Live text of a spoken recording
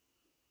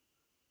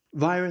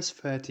Virus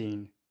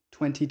 13,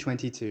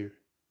 2022.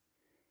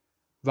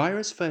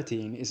 Virus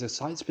 13 is a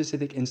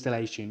site-specific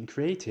installation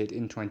created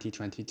in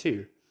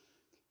 2022.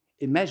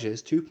 It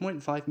measures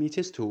 2.5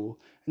 meters tall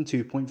and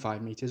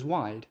 2.5 meters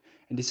wide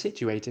and is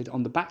situated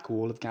on the back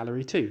wall of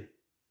Gallery 2.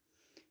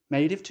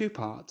 Made of two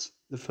parts,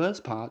 the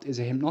first part is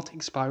a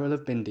hypnotic spiral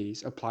of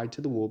bindis applied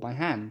to the wall by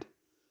hand.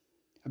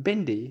 A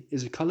bindi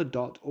is a coloured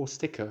dot or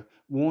sticker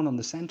worn on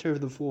the centre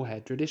of the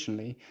forehead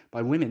traditionally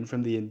by women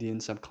from the Indian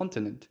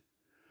subcontinent.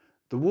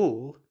 The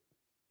wall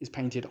is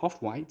painted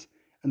off-white,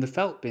 and the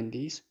felt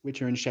bindis,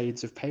 which are in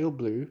shades of pale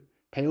blue,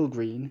 pale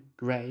green,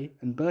 grey,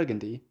 and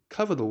burgundy,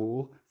 cover the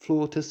wall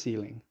floor to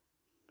ceiling.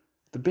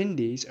 The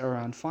bindis are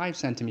around 5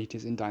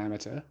 centimeters in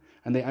diameter,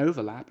 and they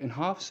overlap in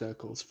half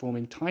circles,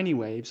 forming tiny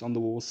waves on the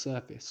wall's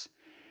surface.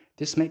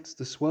 This makes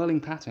the swirling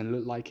pattern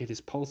look like it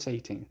is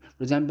pulsating,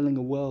 resembling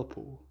a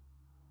whirlpool.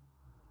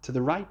 To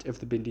the right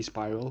of the bindi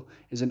spiral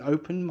is an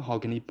open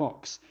mahogany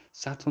box,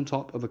 sat on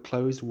top of a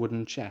closed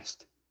wooden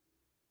chest.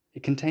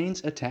 It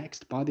contains a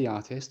text by the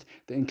artist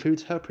that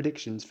includes her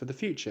predictions for the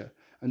future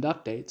and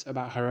updates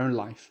about her own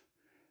life.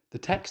 The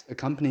text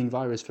accompanying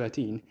Virus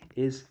 13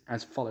 is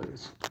as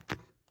follows.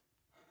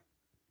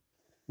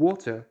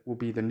 Water will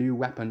be the new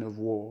weapon of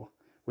war,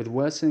 with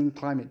worsening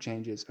climate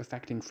changes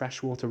affecting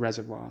freshwater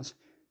reservoirs,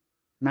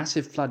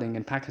 massive flooding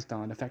in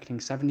Pakistan affecting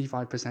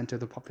 75%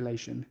 of the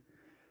population.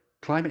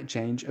 Climate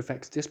change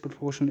affects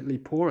disproportionately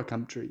poorer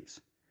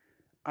countries.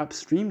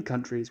 Upstream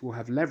countries will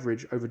have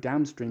leverage over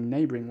downstream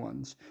neighbouring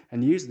ones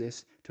and use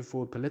this to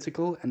forward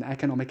political and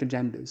economic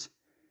agendas.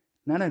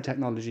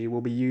 Nanotechnology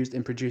will be used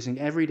in producing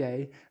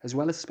everyday as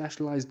well as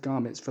specialised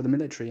garments for the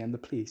military and the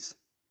police.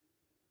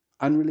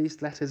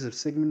 Unreleased letters of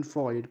Sigmund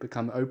Freud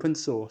become open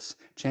source,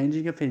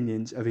 changing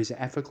opinions of his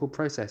ethical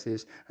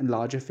processes and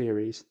larger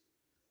theories.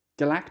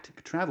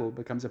 Galactic travel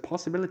becomes a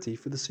possibility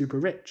for the super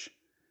rich.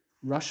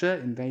 Russia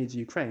invades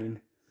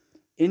Ukraine.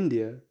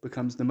 India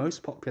becomes the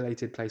most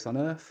populated place on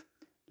Earth.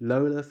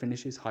 Lola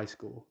finishes high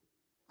school.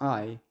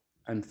 I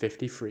am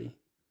 53.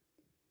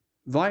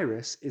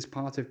 Virus is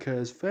part of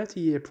Kher's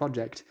 30-year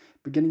project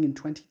beginning in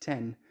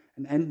 2010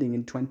 and ending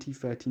in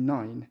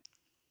 2039.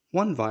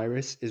 One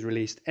virus is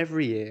released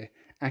every year,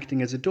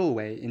 acting as a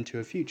doorway into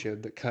a future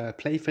that Kher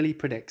playfully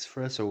predicts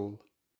for us all.